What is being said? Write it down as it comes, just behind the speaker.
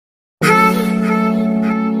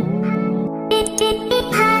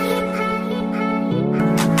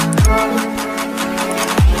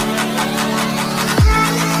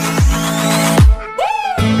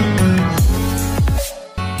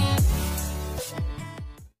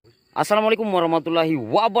Assalamualaikum warahmatullahi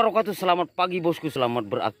wabarakatuh. Selamat pagi bosku, selamat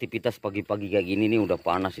beraktivitas pagi-pagi kayak gini nih. Udah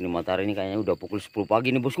panas ini, matahari ini kayaknya udah pukul 10 pagi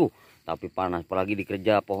nih bosku. Tapi panas, apalagi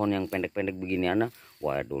dikerja pohon yang pendek-pendek begini anak.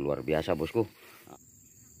 Waduh luar biasa bosku.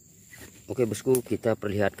 Oke bosku, kita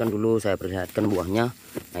perlihatkan dulu, saya perlihatkan buahnya.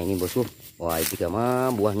 Nah ini bosku, wah ini mah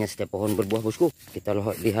buahnya setiap pohon berbuah bosku. Kita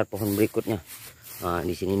lihat pohon berikutnya. Nah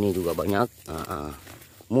di sini nih juga banyak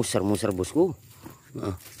musar-musar bosku.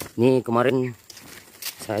 Nah, ini kemarin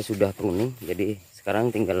saya sudah pruning, jadi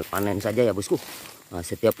sekarang tinggal panen saja ya bosku. Nah,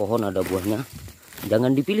 setiap pohon ada buahnya.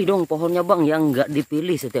 Jangan dipilih dong pohonnya bang, yang nggak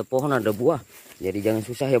dipilih, setiap pohon ada buah. Jadi jangan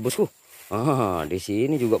susah ya bosku. Di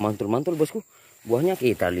sini juga mantul-mantul bosku. Buahnya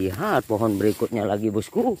kita lihat pohon berikutnya lagi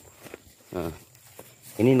bosku. Nah,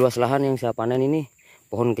 ini luas lahan yang saya panen ini.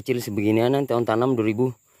 Pohon kecil sebeginian tahun tanam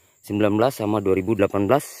 2019 sama 2018.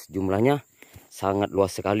 Jumlahnya sangat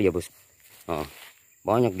luas sekali ya bosku. Nah,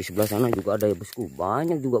 banyak di sebelah sana juga ada ya bosku,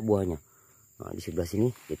 banyak juga buahnya. Nah di sebelah sini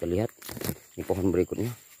kita lihat ini pohon berikutnya.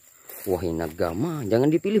 Wah ini agama, jangan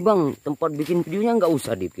dipilih bang, tempat bikin videonya nggak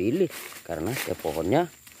usah dipilih karena setiap pohonnya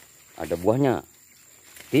ada buahnya,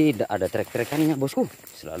 tidak ada trek-trekannya bosku,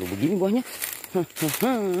 selalu begini buahnya.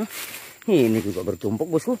 Ini juga bertumpuk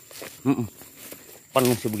bosku,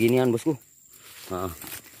 penuh sebeginian bosku.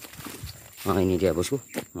 Nah ini dia bosku.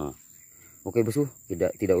 Oke bosku,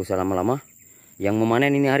 tidak usah lama-lama. Yang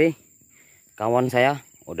memanen ini hari kawan saya,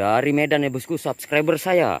 dari Medan ya bosku, subscriber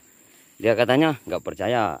saya. Dia katanya nggak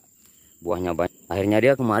percaya buahnya banyak. Akhirnya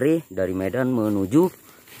dia kemari dari Medan menuju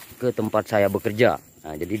ke tempat saya bekerja.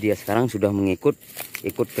 Nah, jadi dia sekarang sudah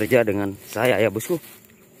ikut kerja dengan saya ya bosku.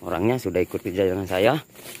 Orangnya sudah ikut kerja dengan saya.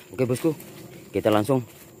 Oke bosku, kita langsung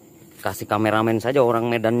kasih kameramen saja orang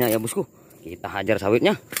Medannya ya bosku. Kita hajar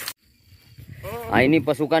sawitnya. Nah ini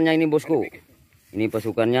pasukannya ini bosku. Ini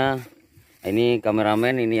pasukannya. Ini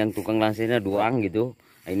kameramen, ini yang tukang lansirnya 2 orang gitu.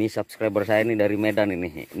 Ini subscriber saya ini dari Medan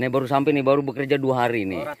ini. Ini baru sampai nih, baru bekerja 2 hari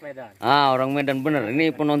nih. Orang Medan. Orang Medan bener.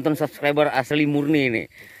 Ini penonton subscriber asli murni ini.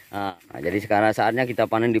 Nah, jadi sekarang saatnya kita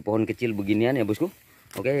panen di pohon kecil beginian ya bosku.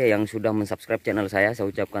 Oke, yang sudah mensubscribe channel saya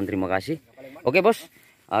ucapkan terima kasih. Oke bos,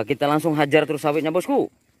 kita langsung hajar terus sawitnya bosku.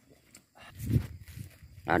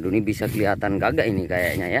 Aduh ini bisa kelihatan kagak ini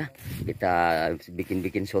kayaknya ya. Kita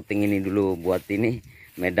bikin shooting ini dulu buat ini.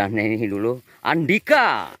 Medannya ini dulu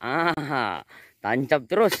andika,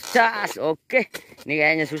 tancap terus cas. Oke, ini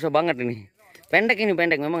kayaknya susah banget ini, pendek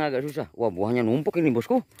memang agak susah. Wah buahnya numpuk ini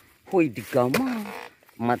bosku. Woi digama,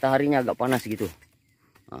 mataharinya agak panas gitu.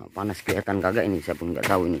 Panas kelihatan kagak ini, saya pun nggak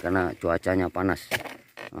tahu ini karena cuacanya panas.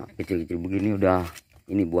 Kecil-kecil begini udah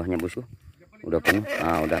ini buahnya bosku, udah penuh.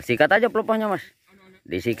 Udah sikat aja pelepahnya mas,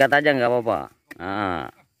 disikat aja nggak apa-apa.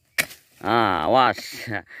 Awas.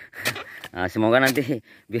 Semoga nanti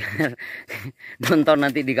biar nonton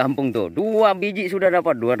nanti di kampung tuh. 2 biji sudah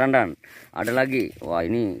dapat, 2 tandan. Ada lagi. Wah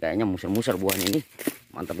ini kayaknya musar-musar buahnya ini.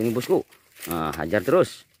 Mantap ini bosku. Hajar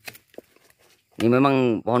terus. Ini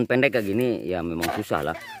memang pohon pendek kayak gini ya memang susah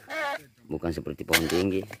lah. Bukan seperti pohon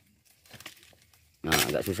tinggi.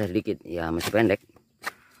 Agak susah sedikit. Ya masih pendek.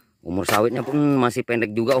 Umur sawitnya pun masih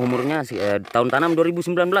pendek juga umurnya. Tahun tanam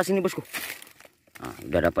 2019 ini bosku.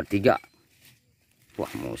 Udah dapat 3. Wah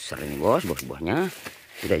musar ini bos buahnya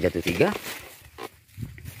sudah jatuh 3.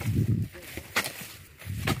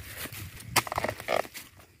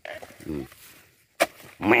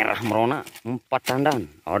 Merah merona 4 tandan.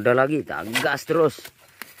 Ada lagi, gas terus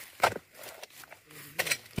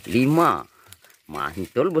 5.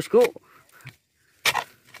 Mantul bosku.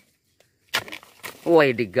 Wah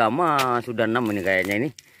digama sudah 6 ini kayaknya ini.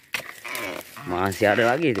 Masih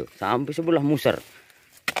ada lagi tuh sampai sebelah musar.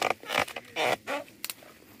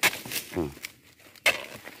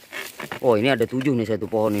 Oh ini ada 7 nih satu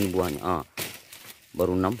pohon ini buahnya.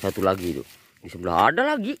 Baru 6, satu lagi itu di sebelah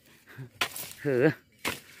ada lagi. 7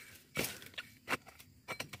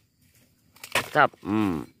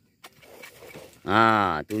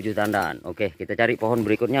 tandan. Oke kita cari pohon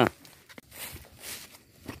berikutnya.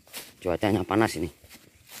 Cuacanya panas ini.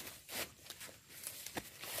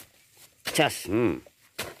 Cas.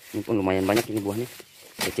 Ini pun lumayan banyak ini buahnya.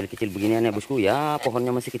 Kecil-kecil beginian ya bosku. Ya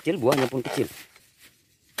pohonnya masih kecil, buahnya pun kecil.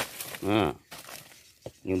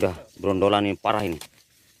 Ini udah berondolan ini, parah ini.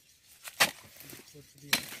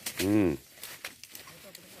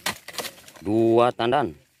 2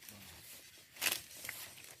 tandan.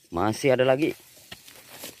 Masih ada lagi.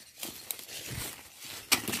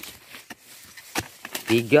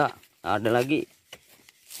 3 ada lagi.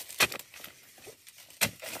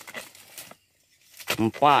 4,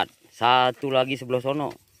 1 lagi sebelah sono.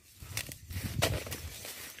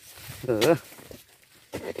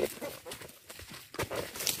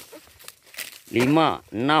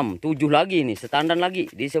 5, 6, 7 lagi nih, setandan lagi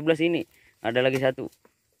di sebelah sini. Ada lagi satu.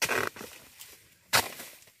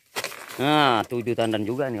 Nah, 7 tandan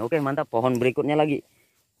juga nih. Oke, mantap. Pohon berikutnya lagi.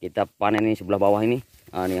 Kita panen ini sebelah bawah ini.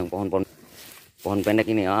 Ah, ini yang pohon pendek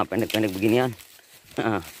ini. Ah, pendek-pendek beginian.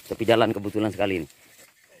 Ah, tepi jalan kebetulan sekali ini.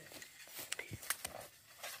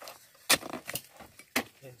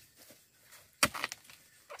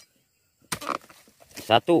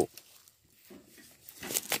 Satu.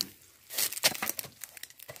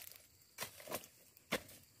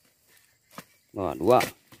 Wah, 2.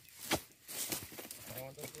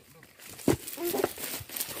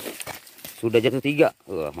 Sudah jatuh 3.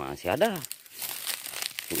 Masih ada.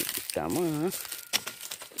 Sama.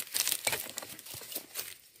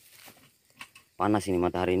 Panas ini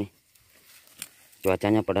matahari ini.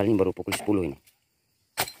 Cuacanya padahal ini baru pukul 10 ini.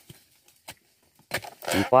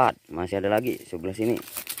 4. Masih ada lagi sebelah sini.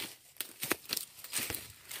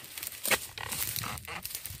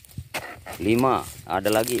 5. Ada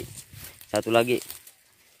lagi. Satu lagi.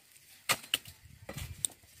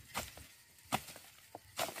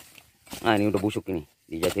 Nah, ini udah busuk ini.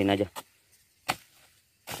 Dijatuhin aja.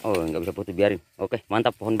 Oh, nggak bisa putus, biarin. Oke,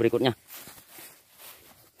 mantap. Pohon berikutnya.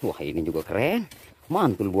 Wah, ini juga keren.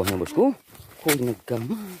 Mantul buahnya, bosku. Oh, ini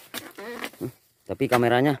gama. Tapi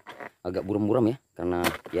kameranya agak buram-buram ya. Karena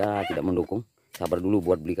ya tidak mendukung. Sabar dulu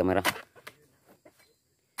buat beli kamera.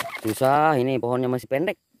 Susah, ini pohonnya masih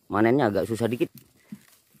pendek. Manennya agak susah dikit.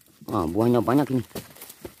 Ah, buahnya banyak ini.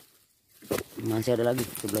 Masih ada lagi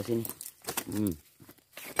sebelah sini.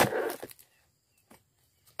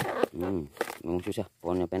 Memang susah,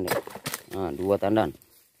 pohonnya pendek. Nah, 2 tandan.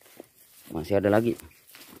 Masih ada lagi.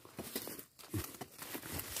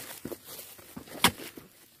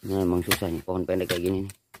 Nah, emang susah nih pohon pendek kayak gini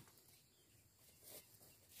nih.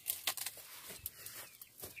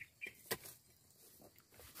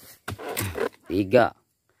 3.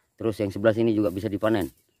 Terus yang sebelah sini juga bisa dipanen.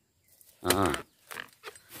 Nah.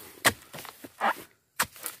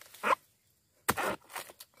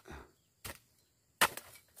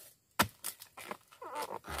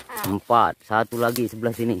 4. Satu lagi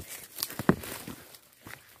sebelah sini.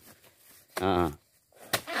 Nah.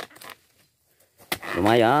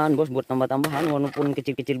 Lumayan, bos, buat tambah-tambahan walaupun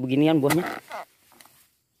kecil-kecil beginian buahnya.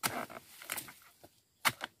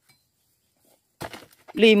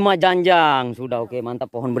 5 janjang sudah. Oke,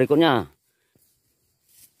 mantap. Pohon berikutnya.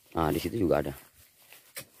 Nah, di situ juga ada.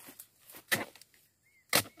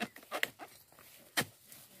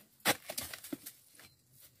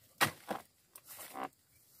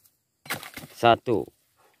 Satu.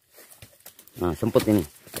 Nah, sempet ini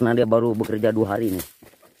karena dia baru bekerja 2 hari ini.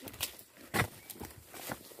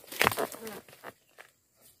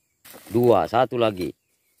 2. Satu lagi.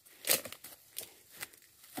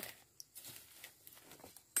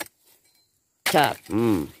 Cak.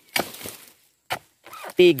 3.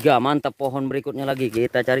 Mantap. Pohon berikutnya lagi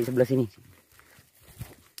kita cari sebelah sini.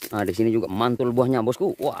 Nah, di sini juga mantul buahnya,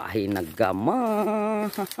 bosku. Wah, ini gama.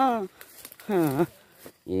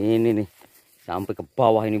 Ini nih. Sampai ke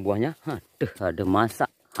bawah ini buahnya. Aduh, ada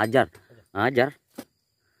masak. Hajar. Hajar.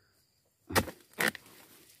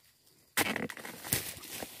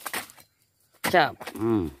 Cap.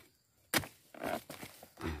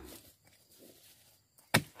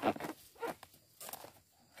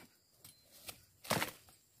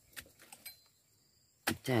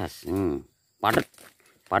 Cas. Padat.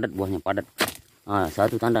 Padat buahnya, padat. Nah,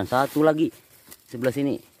 1 tandan. Satu lagi sebelah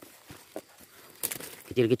sini.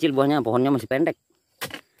 Kecil-kecil buahnya, pohonnya masih pendek.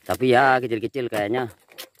 Tapi ya kecil-kecil, kayaknya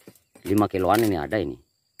 5 kiloan ini ada ini.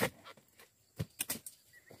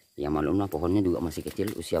 Ya malumlah, pohonnya juga masih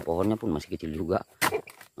kecil. Usia pohonnya pun masih kecil juga.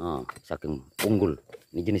 Saking unggul.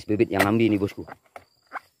 Ini jenis bibit yangambi ini, bosku.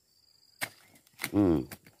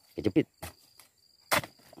 Kejepit.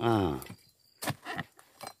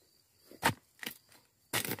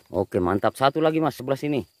 Oke, mantap. Satu lagi, mas, sebelah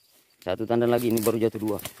sini. 1 tandan lagi. Ini baru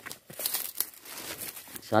jatuh 2.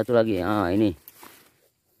 Satu lagi. Ini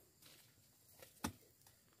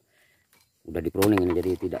udah di pruning ini,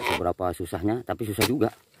 jadi tidak seberapa susahnya, tapi susah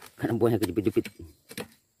juga karena buahnya kejepit-jepit.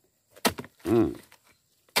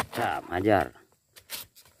 Cap, ajar.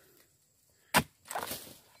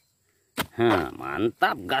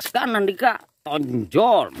 Mantap, gaskan andika,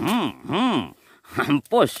 tonjol.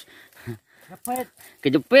 Hampus.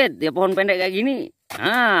 Kejepit ya pohon pendek kayak gini.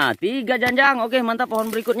 3 janjang. Oke, mantap. Pohon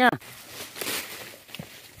berikutnya.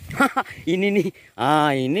 Ini nih.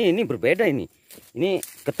 Ini berbeda ini. Ini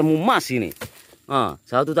ketemu emas ini. 1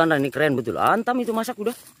 tanda, ini keren betul. Antam itu, masak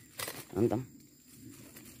udah. Antam.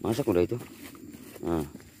 Masak udah itu. Wah,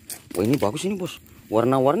 ini bagus ini, bos.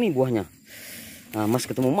 Warna-warni buahnya. Mas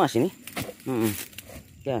ketemu emas ini.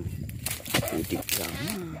 Kan. Andika.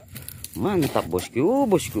 Mantap bosku,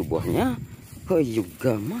 bosku buahnya.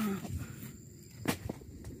 Juga mah.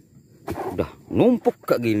 Udah numpuk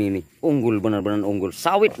kayak gini nih. Unggul, benar-benar unggul.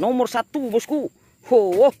 Sawit nomor 1 bosku. Ho.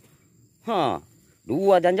 Ha.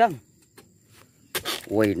 2 janjang.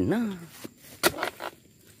 Wena.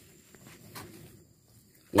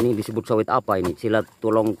 Ini disebut sawit apa ini? Sila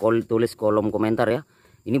tolong tulis kolom komentar ya.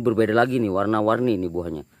 Ini berbeda lagi nih, warna-warni nih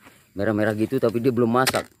buahnya. Merah-merah gitu tapi dia belum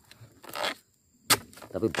masak.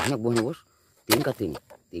 Tapi banyak buahnya bos.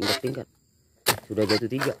 Tingkat. Sudah jatuh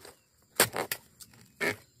 3.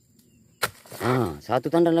 Ah, 1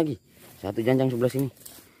 tandan lagi. 1 janjang sebelah sini.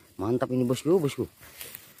 Mantap ini bosku.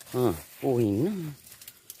 Ah, ini.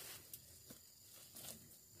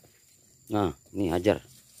 Nah, ini hajar.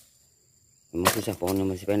 Memang susah, pohonnya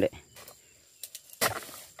masih pendek.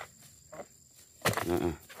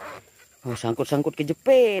 Nah, oh sangkut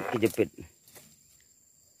kejepit.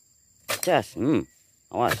 Cas,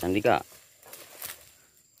 awas Andika.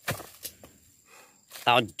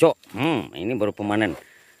 Tojok, ini baru pemanen.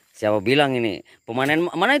 Siapa bilang ini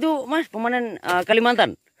pemanen mana itu mas? Pemanen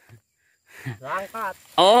Kalimantan. Langkat.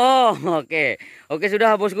 Oh, oke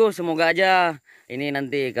sudah bosku. Semoga aja ini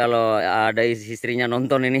nanti kalau ada istrinya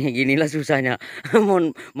nonton ini ginilah susahnya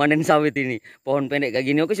manen sawit ini. Pohon pendek kayak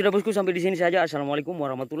gini. Oke sudah bosku, sampai di sini saja. Assalamualaikum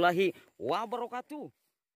warahmatullahi wabarakatuh.